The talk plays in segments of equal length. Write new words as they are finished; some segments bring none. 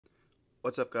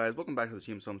What's up, guys? Welcome back to the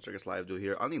Team Solemn Circus live duel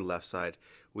here. On the left side,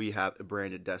 we have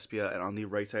Branded Despia, and on the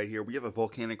right side here, we have a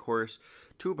Volcanic Horus.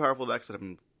 Two powerful decks that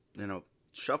have been,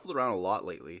 shuffled around a lot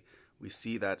lately. We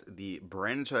see that the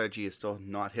Branded strategy is still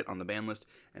not hit on the ban list,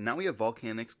 and now we have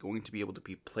Volcanics going to be able to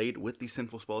be played with the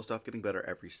Sinful Spell stuff, getting better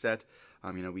every set.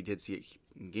 We did see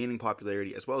it gaining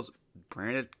popularity, as well as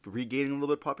Branded regaining a little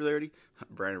bit of popularity.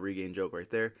 Branded regain joke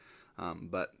right there.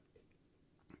 But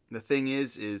the thing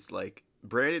is like,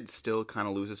 Branded still kind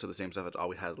of loses to the same stuff it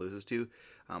always has loses to,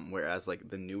 whereas like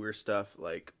the newer stuff,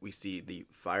 like we see the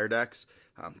fire decks,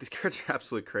 these cards are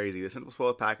absolutely crazy. The Simple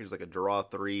Spell package is like a draw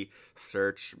 3,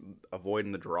 search,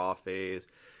 avoiding the draw phase.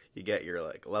 You get your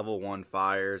like level 1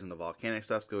 fires, and the volcanic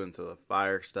stuffs go into the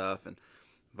fire stuff, and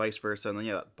vice versa. And then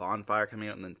you got bonfire coming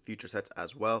out, and then future sets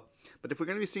as well. But if we're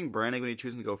going to be seeing Branded when you're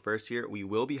choosing to go first here, we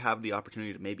will be having the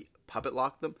opportunity to maybe puppet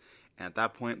lock them, and at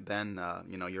that point, then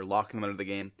you're locking them out of the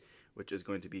game, which is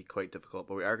going to be quite difficult.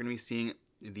 But we are going to be seeing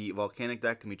the Volcanic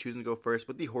deck, and we choosing to go first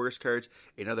with the Horus cards,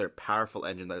 another powerful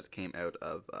engine that just came out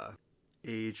of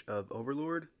Age of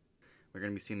Overlord. We're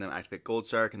going to be seeing them activate Gold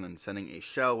Shark, and then sending a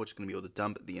Shell, which is going to be able to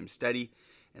dump the Steady,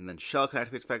 and then Shell can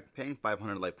activate its effect, paying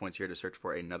 500 life points here to search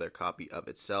for another copy of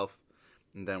itself.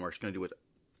 And then we're just going to do it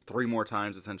 3 more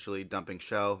times, essentially, dumping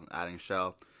Shell, adding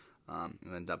Shell, and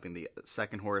then dumping the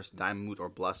second Horus, Diamond Moot or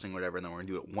Blessing, whatever, and then we're going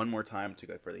to do it 1 more time to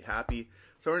get fairly happy.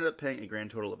 So we're going to end up paying a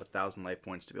grand total of 1,000 life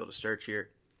points to be able to search here,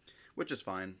 which is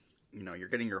fine. You're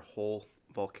getting your whole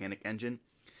Volcanic engine,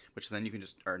 which then you can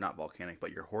just, or not Volcanic,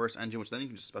 but your Horus engine, which then you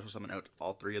can just special summon out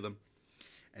all 3 of them.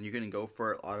 And you can go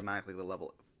for automatically the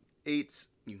level 8s.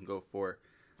 You can go for,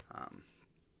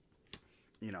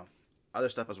 other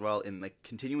stuff as well. In like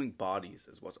continuing bodies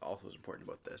is what's also important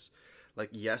about this. Like,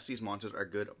 yes, these monsters are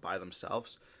good by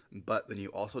themselves, but then you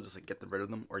also just like get rid of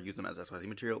them or use them as SYZ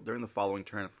material during the following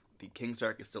turn. If the King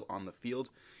Sark is still on the field,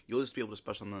 you'll just be able to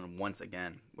special summon them once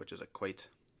again, which is quite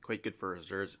good for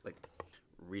Azur's like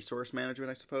resource management,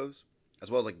 I suppose,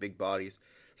 as well as like big bodies.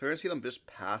 So we're gonna see them just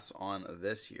pass on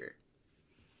this here.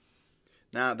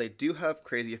 Now they do have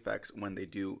crazy effects when they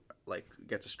do like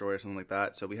get destroyed or something like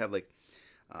that. So we have like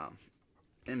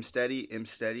Steady.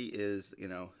 Steady is,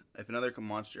 if another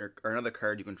monster or another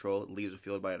card you control leaves the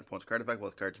field by an opponent's card effect while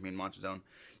the card's main monster zone,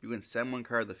 you can send 1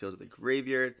 card to the field to the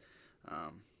graveyard.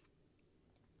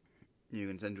 You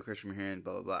can send 2 cards from your hand,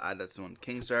 blah blah blah. Add that to one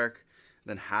King Sark.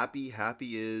 Then Happy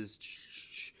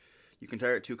is you can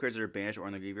target 2 cards that are banished or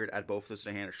in the graveyard. Add both of those to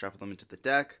the hand or shuffle them into the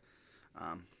deck.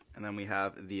 And then we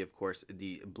have of course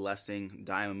the Blessing,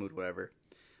 Diamond Mood, whatever.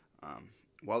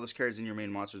 While this card is in your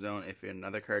main monster zone, if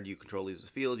another card you control leaves the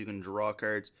field, you can draw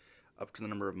cards up to the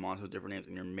number of monsters with different names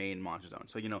in your main monster zone.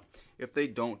 So, if they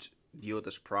don't deal with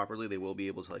this properly, they will be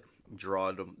able to, draw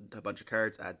a bunch of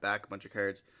cards, add back a bunch of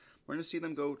cards. We're going to see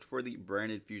them go for the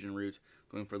Branded Fusion route,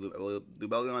 going for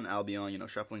Lubellion, Albion,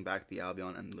 shuffling back the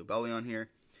Albion and Lubellion here,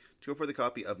 to go for the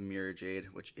copy of Mirror Jade,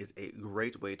 which is a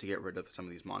great way to get rid of some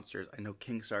of these monsters. I know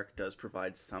King Sark does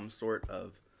provide some sort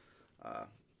of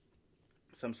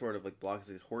block.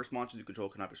 Horse monsters you control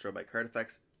cannot be destroyed by card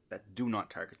effects that do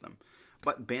not target them.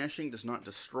 But banishing does not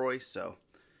destroy, so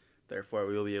therefore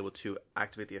we will be able to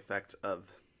activate the effect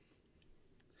of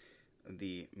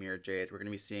the Mirror Jade. We're going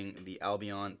to be seeing the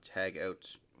Albion tag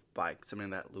out by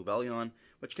summoning that Lubellion,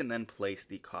 which can then place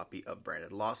the copy of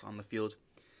Branded Loss on the field.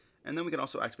 And then we can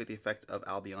also activate the effect of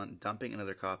Albion, dumping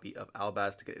another copy of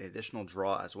Albaz to get an additional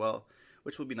draw as well,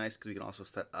 which will be nice because we can also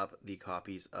set up the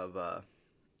copies of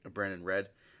Branded Red.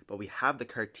 But we have the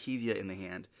Cartesia in the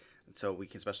hand, so we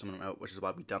can special summon them out, which is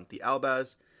why we dumped the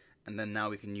Albaz. And then now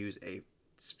we can use a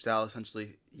style,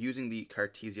 essentially using the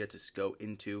Cartesia to go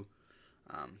into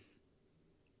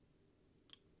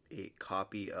a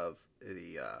copy of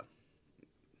the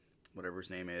whatever his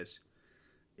name is,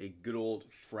 a good old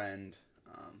friend,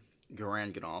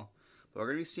 Garand Ganal. But we're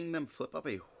going to be seeing them flip up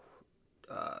a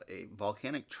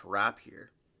Volcanic Trap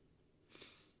here.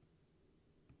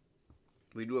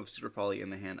 We do have Super Poly in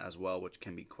the hand as well, which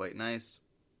can be quite nice.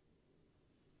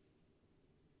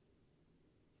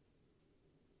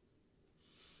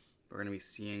 We're going to be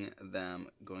seeing them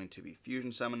going to be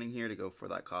fusion summoning here to go for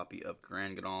that copy of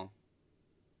Grand Ganal.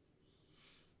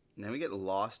 And then we get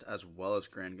Lost as well as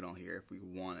Grand Ganal here if we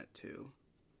want it to.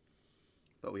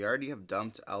 But we already have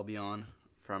dumped Albion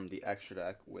from the extra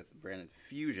deck with Branded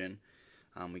Fusion.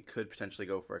 We could potentially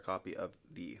go for a copy of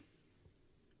the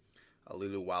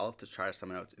Lulu Walif to try to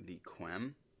summon out the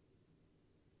Quem.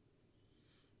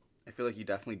 I feel like you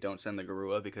definitely don't send the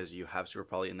Garua because you have Super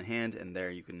Poly in the hand, and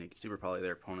there you can Super Poly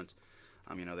their opponent.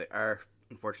 They are,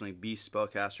 unfortunately, Beast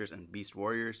Spellcasters and Beast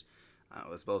Warriors,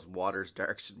 as well as Waters,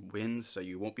 Darks, Winds, so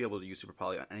you won't be able to use Super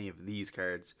Poly on any of these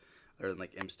cards, other than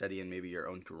like Imsteady and maybe your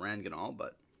own Dranganol,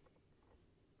 but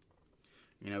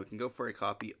you know, we can go for a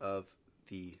copy of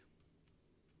the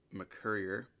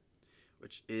Mercurier,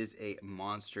 which is a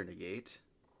monster negate.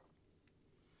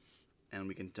 And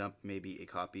we can dump maybe a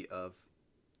copy of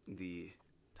the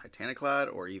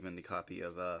Titaniclad or even the copy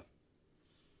of a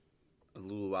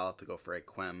Luluwal to go for a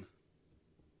Quem.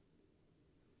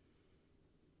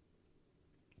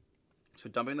 So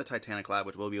dumping the Titaniclad,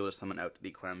 which we'll be able to summon out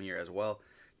the Quem here as well,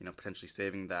 you know, potentially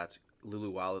saving that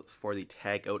Luluwal for the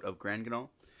tag out of Granganol,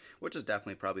 which is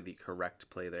definitely probably the correct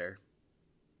play there.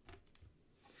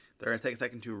 They're going to take a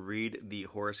second to read the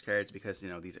Horus cards because, you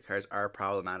know, these cards are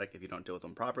problematic if you don't deal with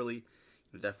them properly.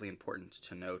 They're definitely important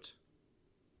to note.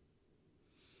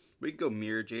 We could go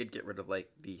Mirror Jade, get rid of, like,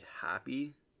 the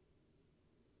Happy.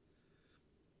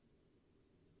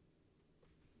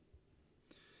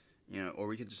 You know, or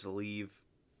we could just leave...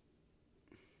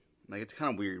 Like, it's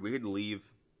kind of weird. We could leave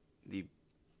the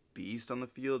Beast on the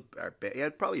field. Yeah,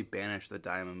 I'd probably banish the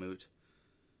Diamond. And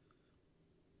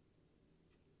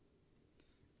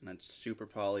then Super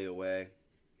Poly away.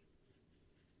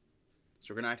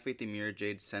 So we're going to activate the Mirror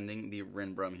Jade, sending the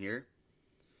Rinbrum here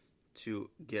to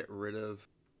get rid of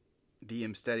the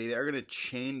Imsteady. They are going to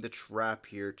chain the trap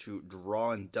here to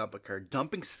draw and dump a card.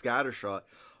 Dumping Scattershot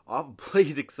off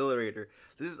Blaze Accelerator.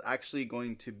 This is actually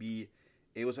going to be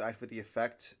able to activate the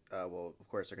effect. Well, of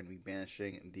course, they're going to be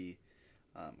banishing the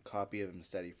copy of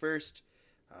Imsteady first.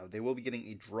 They will be getting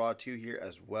a draw 2 here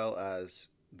as well as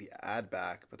the add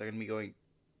back, but they're going to be going...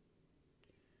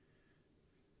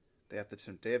 They have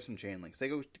some chain links. They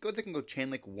can go chain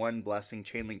link 1 Blessing,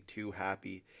 chain link 2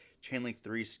 Happy, chain link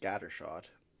 3 Scattershot.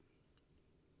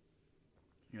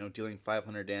 You know, dealing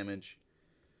 500 damage,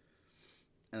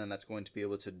 and then that's going to be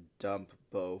able to dump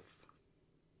both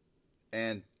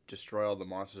and destroy all the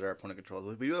monsters our opponent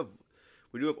controls. We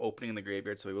do have opening in the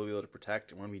graveyard, so we will be able to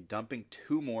protect. And we're going to be dumping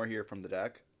 2 more here from the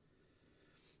deck,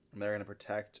 and they're going to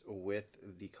protect with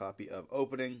the copy of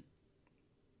opening.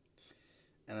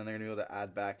 And then they're going to be able to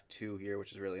add back 2 here,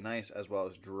 which is really nice, as well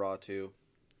as draw 2.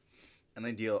 And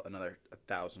they deal another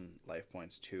 1,000 life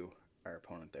points to our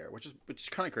opponent there, which is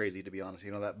kind of crazy, to be honest.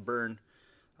 You know, that burn.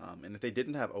 And if they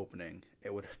didn't have opening,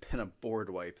 it would have been a board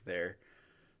wipe there.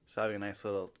 So having a nice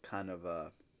little kind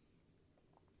of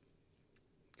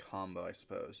combo, I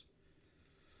suppose.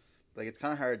 Like, it's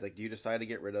kind of hard. Like, do you decide to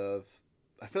get rid of...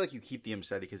 I feel like you keep the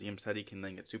Imsteady, because the Imsteady can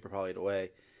then get super polyed away.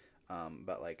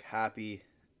 But, like, Happy...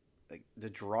 Like, the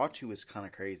draw 2 is kind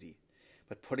of crazy.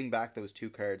 But putting back those 2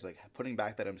 cards, like, putting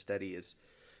back that Imsteady is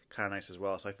kind of nice as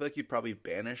well. So I feel like you'd probably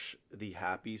banish the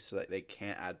Happy so that they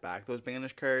can't add back those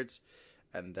banished cards.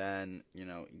 And then, you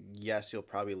know, yes, you'll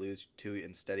probably lose 2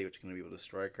 Imsteady, which is going to be able to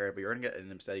destroy a card. But you're going to get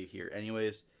an Imsteady here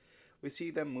anyways. We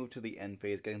see them move to the end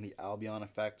phase, getting the Albion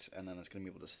effect. And then it's going to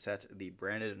be able to set the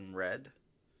Branded in red.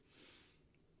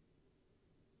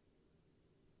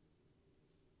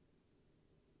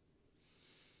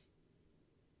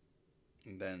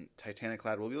 And then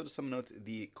Titaniclad will be able to summon out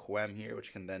the Quem here,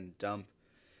 which can then dump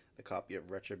the copy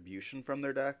of Retribution from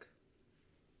their deck.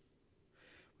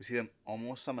 We see them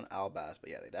almost summon Albaz, but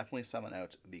yeah, they definitely summon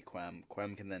out the Quem.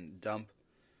 Quem can then dump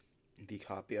the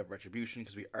copy of Retribution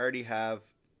because we already have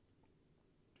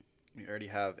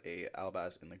a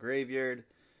Albaz in the graveyard,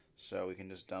 so we can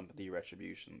just dump the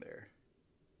Retribution there.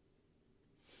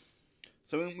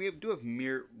 So we do have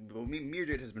Mirror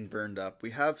Jade has been burned up.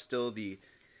 We have still the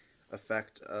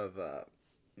effect of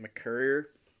Mercurier,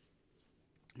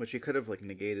 which we could have like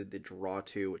negated the draw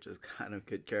 2, which is kind of a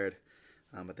good card,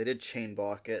 but they did chain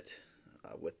block it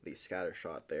with the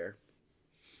Scattershot there.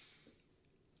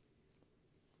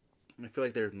 And I feel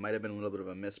like there might have been a little bit of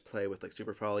a misplay with like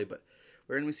Super Poly, but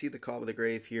we're going to see the Call of the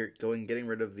Grave here, getting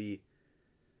rid of the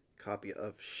copy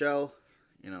of Shell,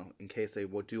 you know, in case they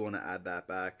do want to add that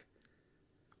back.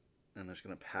 And they're just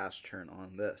going to pass turn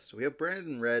on this. So we have Branded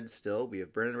in red still. We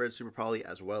have Branded in red Super Poly,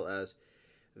 as well as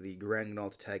the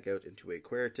Granganol to tag out into a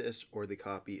Quertus, or the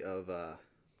copy of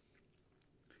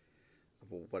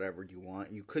whatever you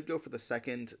want. You could go for the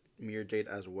second Mirror Jade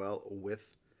as well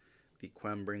with the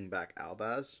Quem bring back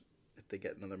Albaz if they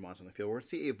get another monster on the field. We're going to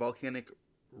see a Volcanic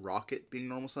Rocket being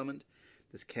normal summoned.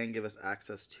 This can give us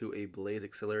access to a Blaze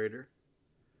Accelerator,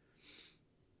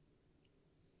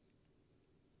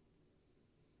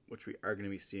 which we are going to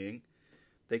be seeing.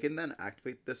 They can then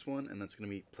activate this one, and that's going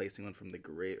to be placing one from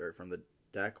the from the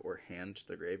deck or hand to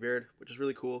the graveyard, which is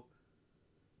really cool.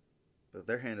 But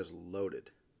their hand is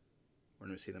loaded. We're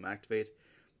going to see them activate,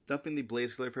 dumping the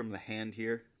Blaze Accelerator from the hand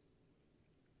here.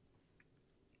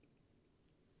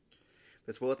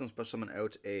 This will let them special summon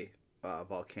out a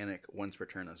Volcanic once per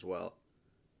turn as well.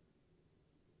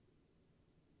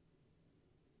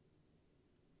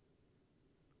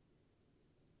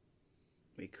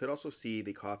 We could also see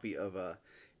the copy of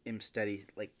Imp Steady.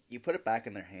 Like, you put it back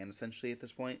in their hand, essentially, at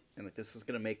this point. And, like, this is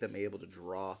going to make them able to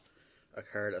draw a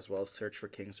card as well as search for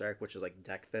Kingsark, which is, like,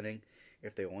 deck thinning,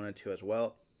 if they wanted to as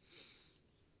well.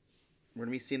 We're going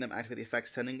to be seeing them activate the effect,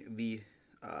 sending the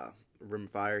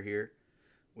Rimfire here,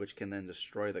 which can then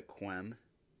destroy the Quem.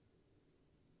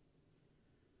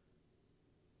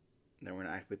 Then we're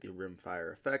going to activate the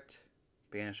Rimfire effect,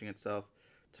 banishing itself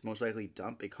to most likely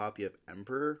dump a copy of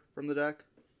Emperor from the deck.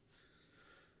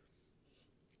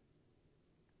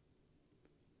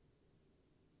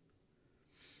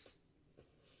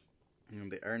 And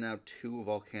there are now 2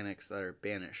 Volcanics that are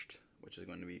banished, which is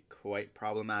going to be quite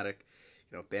problematic.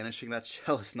 You know, banishing that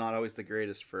shell is not always the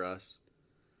greatest for us.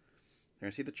 You're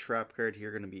going to see the trap card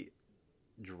here going to be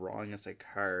drawing us a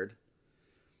card.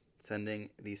 Sending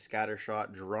the Scatter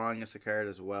Shot, drawing us a card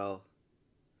as well.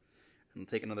 And we'll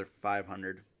take another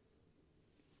 500.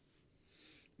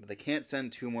 But they can't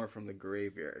send 2 more from the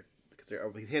graveyard. Because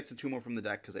they can't send 2 more from the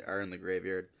deck because they are in the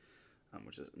graveyard.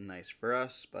 Which is nice for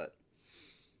us, but...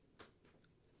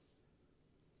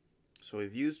 So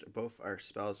we've used both our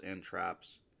spells and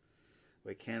traps.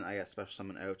 We can, I guess, special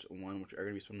summon out 1, which are going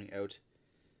to be summoning out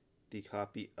the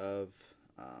copy of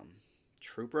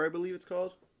Trooper, I believe it's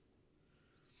called.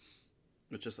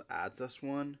 Which just adds us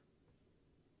 1.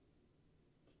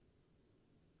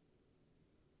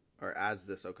 Or adds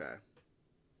this, okay.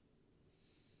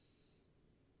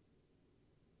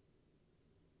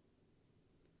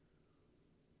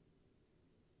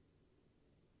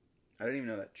 I didn't even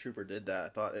know that Trooper did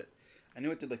that. I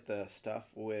knew it did like the stuff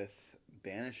with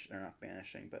not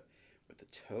banishing, but with the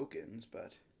tokens,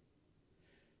 but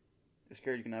this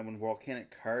card you can have one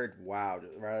volcanic card, wow,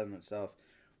 rather than itself.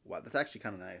 Wow, that's actually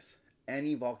kind of nice.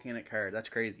 Any volcanic card, that's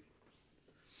crazy.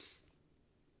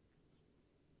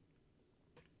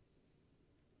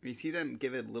 You see them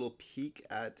give a little peek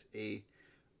at a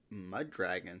Mud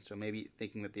Dragon, so maybe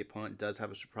thinking that the opponent does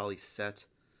have a probably set,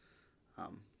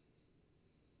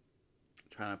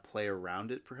 trying to play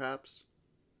around it perhaps.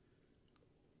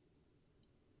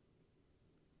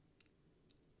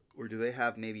 Or do they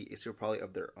have maybe a super probably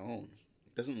of their own?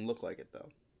 Doesn't look like it though.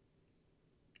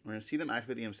 We're going to see them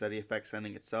activate the Unsteady effect,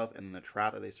 sending itself and the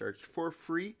trap that they searched for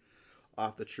free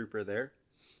off the Trooper there.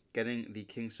 Getting the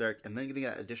Kingsark and then getting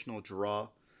that additional draw.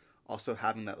 Also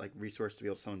having that like resource to be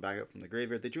able to summon back out from the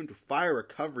graveyard. They drew into Fire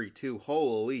Recovery too.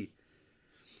 Holy.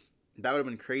 That would have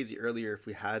been crazy earlier if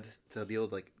we had to be able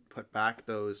to like put back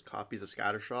those copies of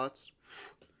Scatter Shots.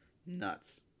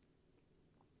 Nuts.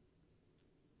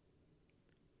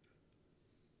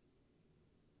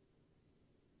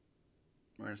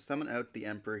 We're going to summon out the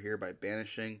Emperor here by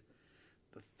banishing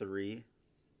the 3.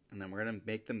 And then we're going to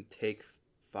make them take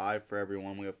 5 for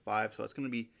everyone. We have 5, so it's going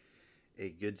to be a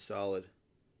good solid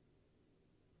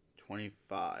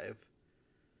 25,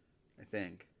 I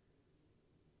think.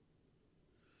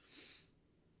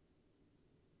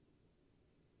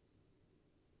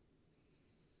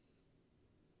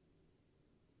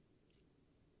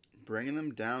 Bringing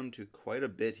them down to quite a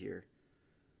bit here.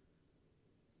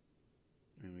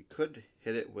 I mean, we could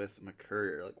hit it with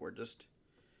McCourier. Like, we're just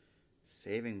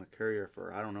saving McCourier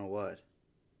for I don't know what.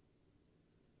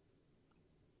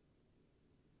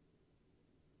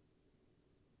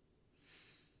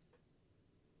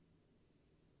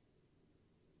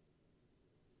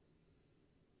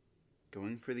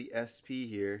 Going for the SP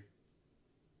here.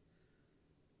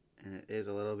 And it is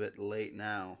a little bit late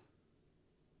now.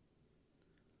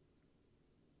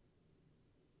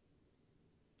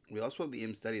 We also have the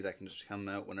Imsteady that can just come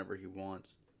out whenever he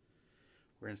wants.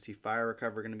 We're going to see Fire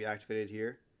Recover going to be activated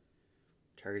here.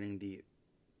 Targeting the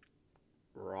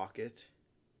Rocket.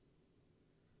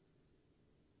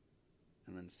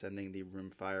 And then sending the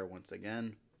Rimfire once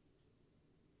again.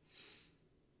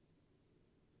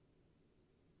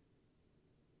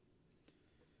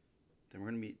 Then we're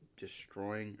going to be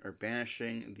destroying or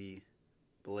banishing the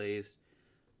Blaze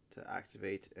to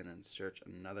activate and then search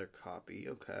another copy.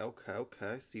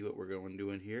 Okay. See what we're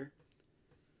doing here.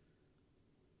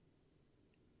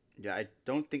 Yeah, I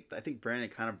think Brandon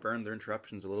kind of burned their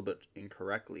interruptions a little bit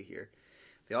incorrectly here.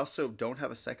 They also don't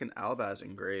have a second Albaz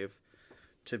engrave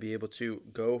to be able to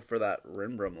go for that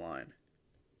Rimbrum line.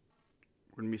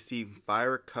 We're going to be seeing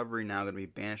Fire Recovery now going to be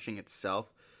banishing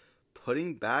itself,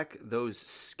 putting back those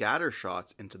Scatter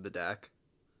Shots into the deck.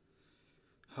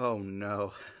 Oh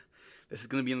no. This is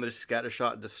going to be another Scatter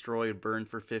Shot, destroyed, burn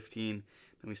for 15.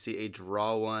 Then we see a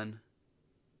draw 1.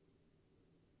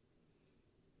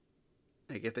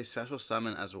 Like if they special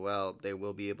summon as well, they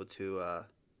will be able to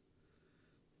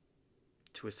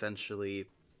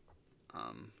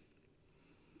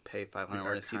pay 500. We're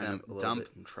going to see them a dump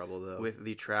bit in trouble though with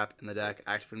the trap in the deck,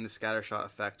 activating the scatter shot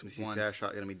effect. We see scatter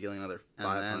shot going to be dealing another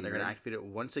 500. And then they're going to activate it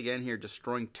once again here,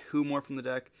 destroying 2 more from the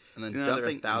deck, and then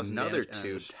dumping another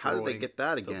 2. How did they get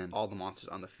that again? All the monsters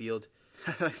on the field.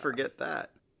 How did I forget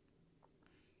that?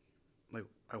 Like,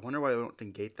 I wonder why they don't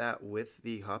negate that with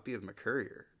the copy of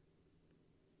Mercurier.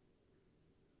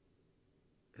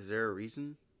 Is there a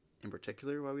reason in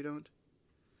particular why we don't?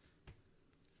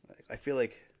 Like, I feel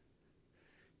like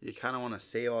you kind of want to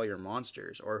save all your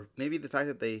monsters, or maybe the fact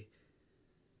that they,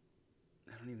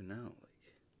 I don't even know.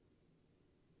 Like,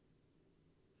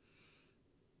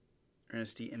 we're gonna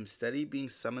see Imsteady being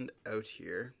summoned out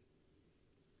here.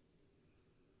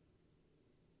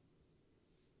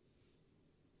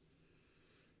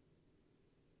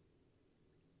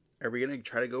 Are we gonna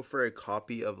try to go for a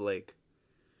copy of, like,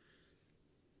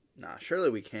 nah, surely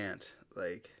we can't.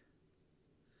 Like,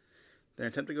 they're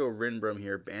attempting to go Rinbrum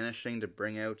here, banishing to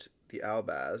bring out the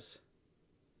Albaz.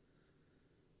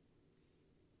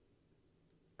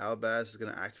 Albaz is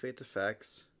going to activate its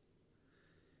effects,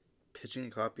 pitching a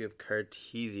copy of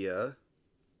Cartesia.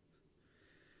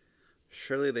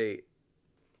 Surely they...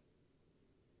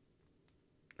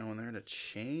 Oh, and they're going to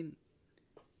chain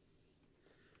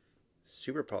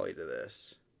Super Poly to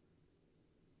this.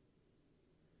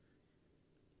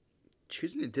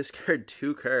 Choosing to discard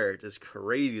 2 cards is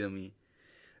crazy to me.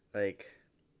 Like,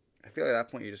 I feel like at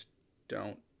that point you just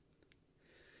don't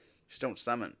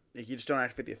summon. Like, you just don't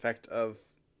activate the effect of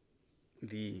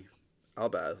the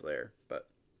Albaz there. But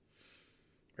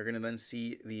we're going to then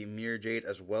see the Mirror Jade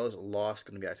as well as Lost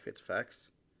going to be activated its effects.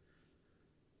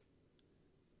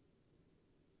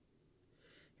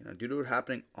 You know, due to what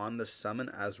happening on the summon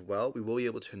as well, we will be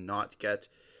able to not get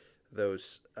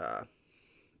those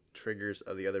triggers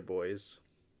of the other boys.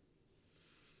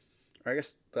 Or I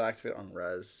guess they'll activate on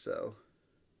res, so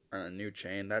on a new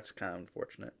chain. That's kind of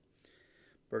unfortunate.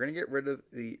 We're going to get rid of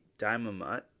the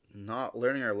Daimamut. Not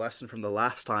learning our lesson from the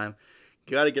last time.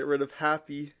 Got to get rid of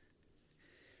Happy,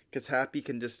 because Happy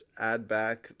can just add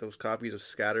back those copies of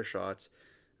Scatter Shots.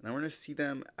 And then we're going to see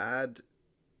them add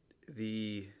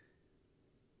the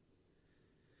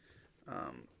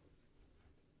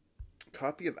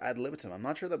copy of Ad Libitum. I'm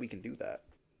not sure that we can do that.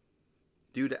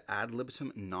 Due to Ad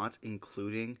Libitum not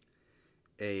including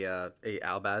a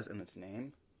Albaz in its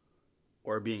name,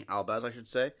 or being Albaz, I should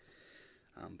say,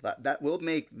 that will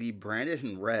make the branded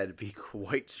in red be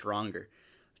quite stronger,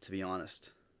 to be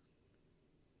honest.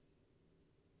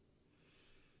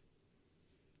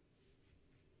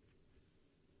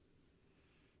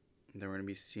 Then we're going to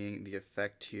be seeing the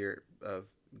effect here of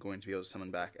going to be able to summon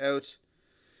back out.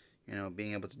 You know,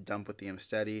 being able to dump with the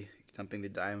Imsteady, dumping the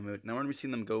Diamond. Now we're going to be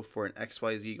seeing them go for an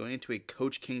XYZ, going into a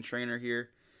Coach King trainer here.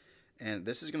 And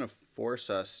this is going to force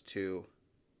us to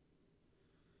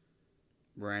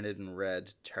branded in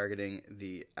red, targeting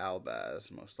the Albaz,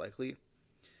 most likely.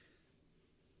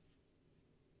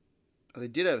 Oh, they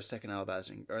did have a second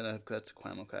Albaz, or that's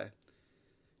Quem, okay.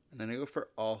 And then I go for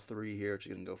all 3 here, which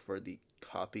is going to go for the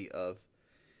copy of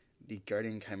the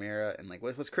Guardian Chimera. And like,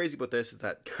 what's crazy about this is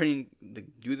that due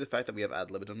to the fact that we have Ad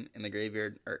Libitum in the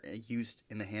graveyard, or used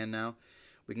in the hand now,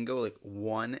 we can go like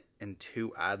 1 and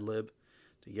 2 Ad Lib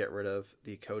to get rid of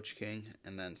the Coach King,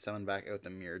 and then summon back out the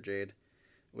Mirror Jade,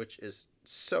 which is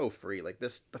so free. Like,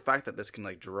 this, the fact that this can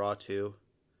like draw 2,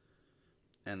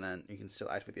 and then you can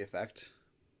still activate the effect.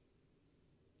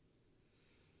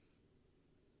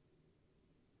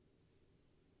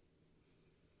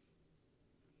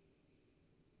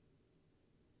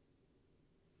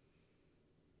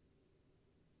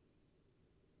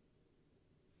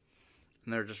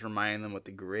 And they're just reminding them with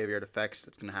the graveyard effects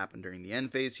that's going to happen during the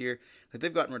end phase here. Like,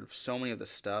 they've gotten rid of so many of the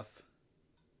stuff.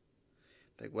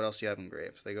 Like, what else do you have in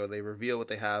graves? They reveal what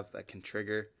they have that can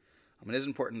trigger. It is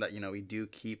important that, you know, we do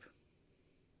keep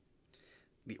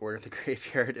the order of the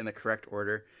graveyard in the correct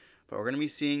order. But we're going to be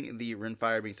seeing the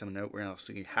Rinfire being summoned out. We're going to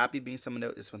see Happy being summoned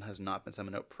out. This one has not been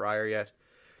summoned out prior yet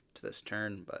to this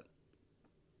turn, but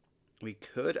we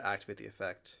could activate the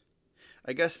effect.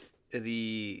 I guess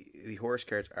the Horus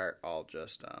cards are all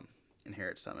just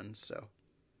inherit summons, so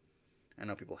I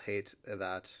know people hate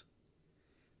that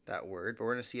word, but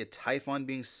we're going to see a Typhon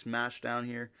being smashed down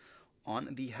here on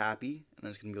the Happy, and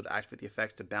then it's going to be able to activate the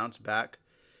effects to bounce back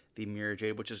the Mirror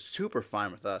Jade, which is super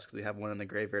fine with us because we have one in the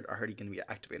graveyard already going to be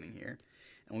activating here.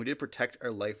 And we did protect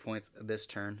our life points this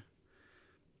turn.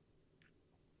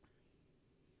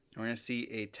 We're going to see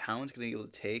a Talon's going to be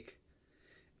able to take,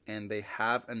 and they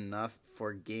have enough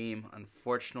for game,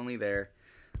 unfortunately, there.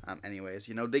 Anyways,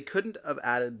 you know, they couldn't have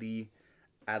added the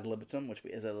Ad Libitum, which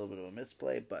is a little bit of a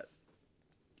misplay, but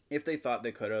if they thought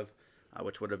they could have,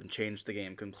 which would have changed the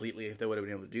game completely if they would have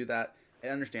been able to do that. It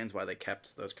understands why they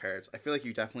kept those cards. I feel like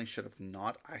you definitely should have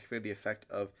not activated the effect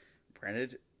of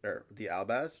branded or the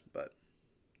Albaz, but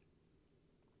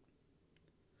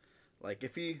like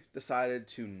if you decided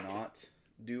to not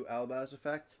do Albaz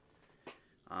effect,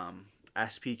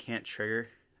 SP can't trigger.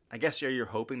 I guess you're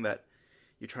hoping that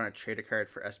you're trying to trade a card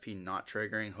for SP not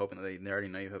triggering, hoping that they already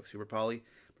know you have Super Poly.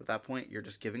 But at that point, you're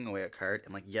just giving away a card,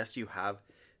 and like yes, you have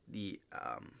the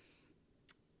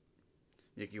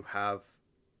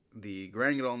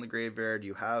Granule in the graveyard.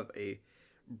 You have a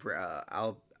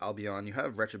Albion. You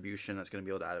have Retribution that's going to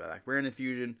be able to add back Branded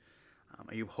Fusion.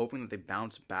 Are you hoping that they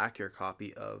bounce back your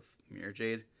copy of Mirror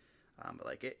Jade? But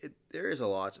like there is a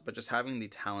lot, but just having the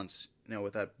talents,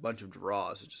 with that bunch of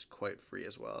draws is just quite free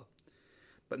as well.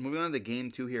 But moving on to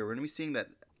game 2 here, we're going to be seeing that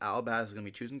Albaz is going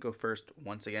to be choosing to go first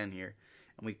once again here,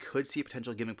 and we could see a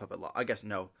potential Giving Puppet loss. I guess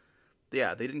no.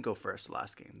 Yeah, they didn't go first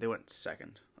last game. They went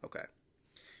second. Okay.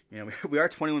 We are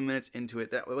 21 minutes into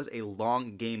it. That was a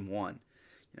long game 1.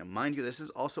 Mind you, this is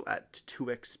also at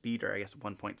 2x speed, or I guess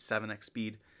 1.7x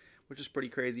speed, which is pretty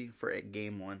crazy for a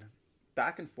game 1.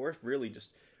 Back and forth, really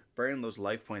just burning those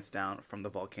life points down from the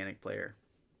Volcanic player.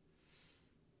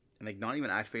 And like not even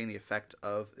activating the effect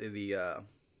of the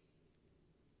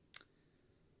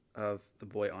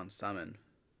boy on summon.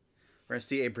 We're going to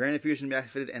see a Branded Fusion be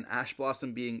activated and Ash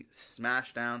Blossom being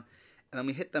smashed down. And then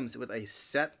we hit them with a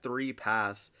set 3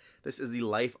 pass. This is the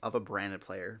life of a branded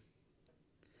player.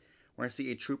 We're going to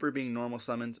see a Trooper being normal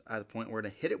summoned at the point where we're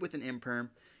going to hit it with an Imperm.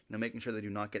 Making sure they do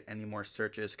not get any more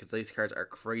searches, because these cards are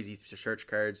crazy search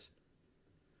cards.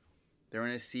 They're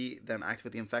going to see them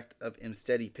activate the effect of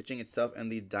Imsteady, pitching itself and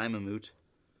the Dynamute.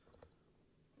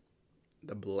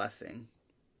 The Blessing.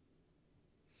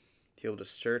 To be able to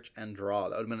search and draw.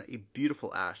 That would have been a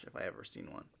beautiful Ash if I ever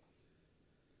seen one.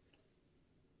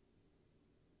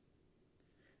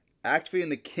 Activating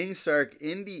the King Sark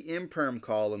in the Imperm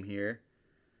column here.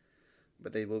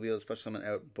 But they will be able to special summon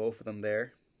out both of them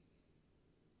there.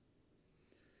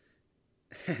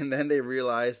 And then they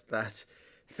realized that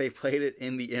they played it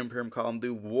in the Imperm column.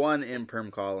 Do one Imperm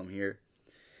column here.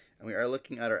 And we are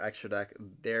looking at our extra deck.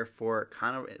 Therefore,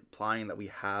 kind of implying that we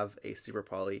have a Super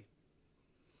Poly.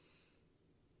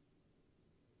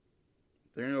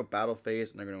 They're going to go battle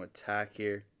phase and they're going to attack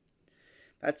here.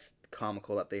 That's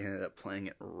comical that they ended up playing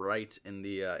it right in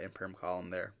the Imperm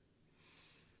column there.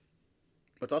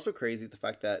 What's also crazy is the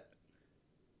fact that,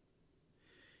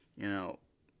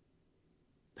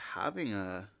 having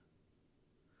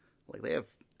like they have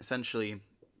essentially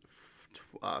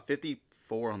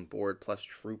 54 on board plus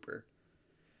Trooper.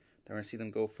 Then we're going to see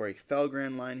them go for a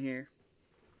Felgrand line here.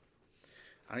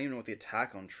 I don't even know what the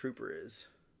attack on Trooper is.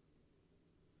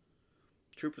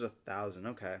 Trooper's 1,000,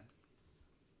 okay.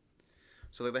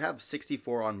 So they have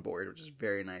 64 on board, which is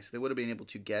very nice. They would have been able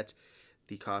to get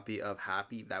the copy of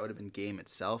Happy. That would have been game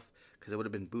itself, because it would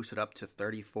have been boosted up to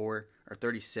 34 or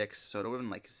 36. So it would have been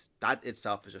like, that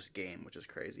itself is just game, which is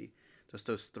crazy. Just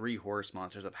those 3 horse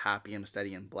monsters of Happy,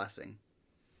 Steady, and Blessing.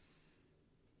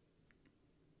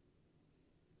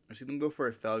 I see them go for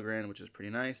a Felgrand, which is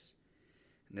pretty nice.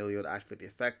 And they'll be able to activate the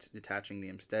effect, detaching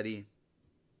the Steady.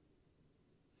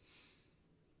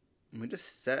 And we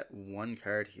just set 1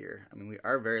 card here. I mean, we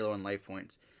are very low on life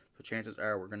points. So chances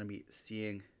are we're going to be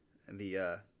seeing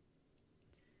the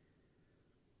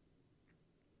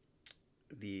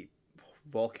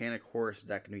Volcanic Horus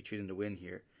deck going to be choosing to win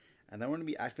here. And then we're going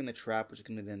to be activating the trap, which is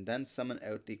going to then summon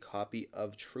out the copy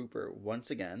of Trooper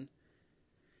once again.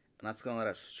 And that's going to let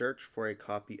us search for a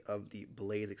copy of the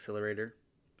Blaze Accelerator.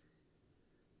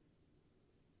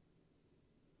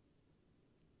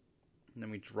 And then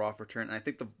we draw for turn. And I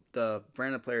think the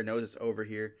branded player knows it's over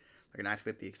here. They're going to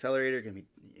activate the Accelerator. Going to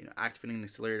be activating the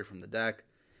Accelerator from the deck.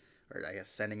 Or I guess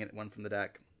sending it one from the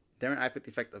deck. Then we're going to activate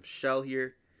the effect of Shell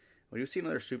here. We do see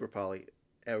another Super Poly.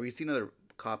 We see another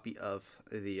copy of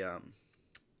the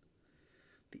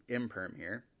Imperm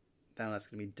here. Then that's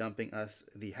going to be dumping us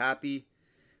the Happy.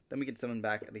 Then we can summon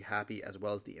back the Happy as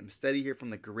well as the Imsteady here from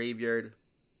the graveyard. And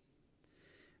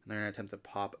they're going to attempt to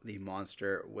pop the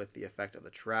monster with the effect of the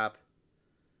trap.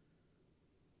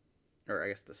 Or I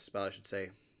guess the spell, I should say.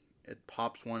 It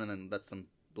pops one and then lets them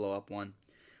blow up one.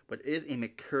 But it is a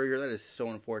Mercurial. That is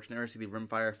so unfortunate. Never see the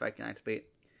Rimfire effect can activate.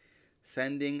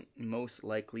 Sending most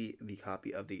likely the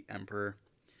copy of the Emperor,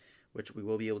 which we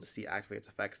will be able to see activate its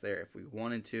effects there if we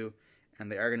wanted to.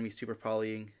 And they are going to be Super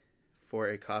Polying for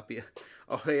a copy.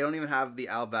 Oh, they don't even have the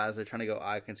Albaz. They're trying to go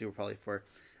Icon Super Poly for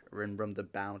Rinbrum to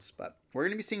bounce. But we're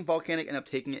going to be seeing Volcanic end up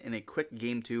taking it in a quick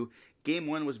game 2. Game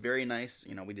 1 was very nice.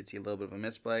 We did see a little bit of a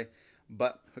misplay.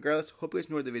 But regardless, hope you guys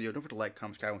enjoyed the video. Don't forget to like,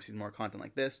 comment, subscribe, and see more content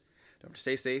like this. Don't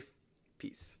stay safe.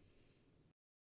 Peace.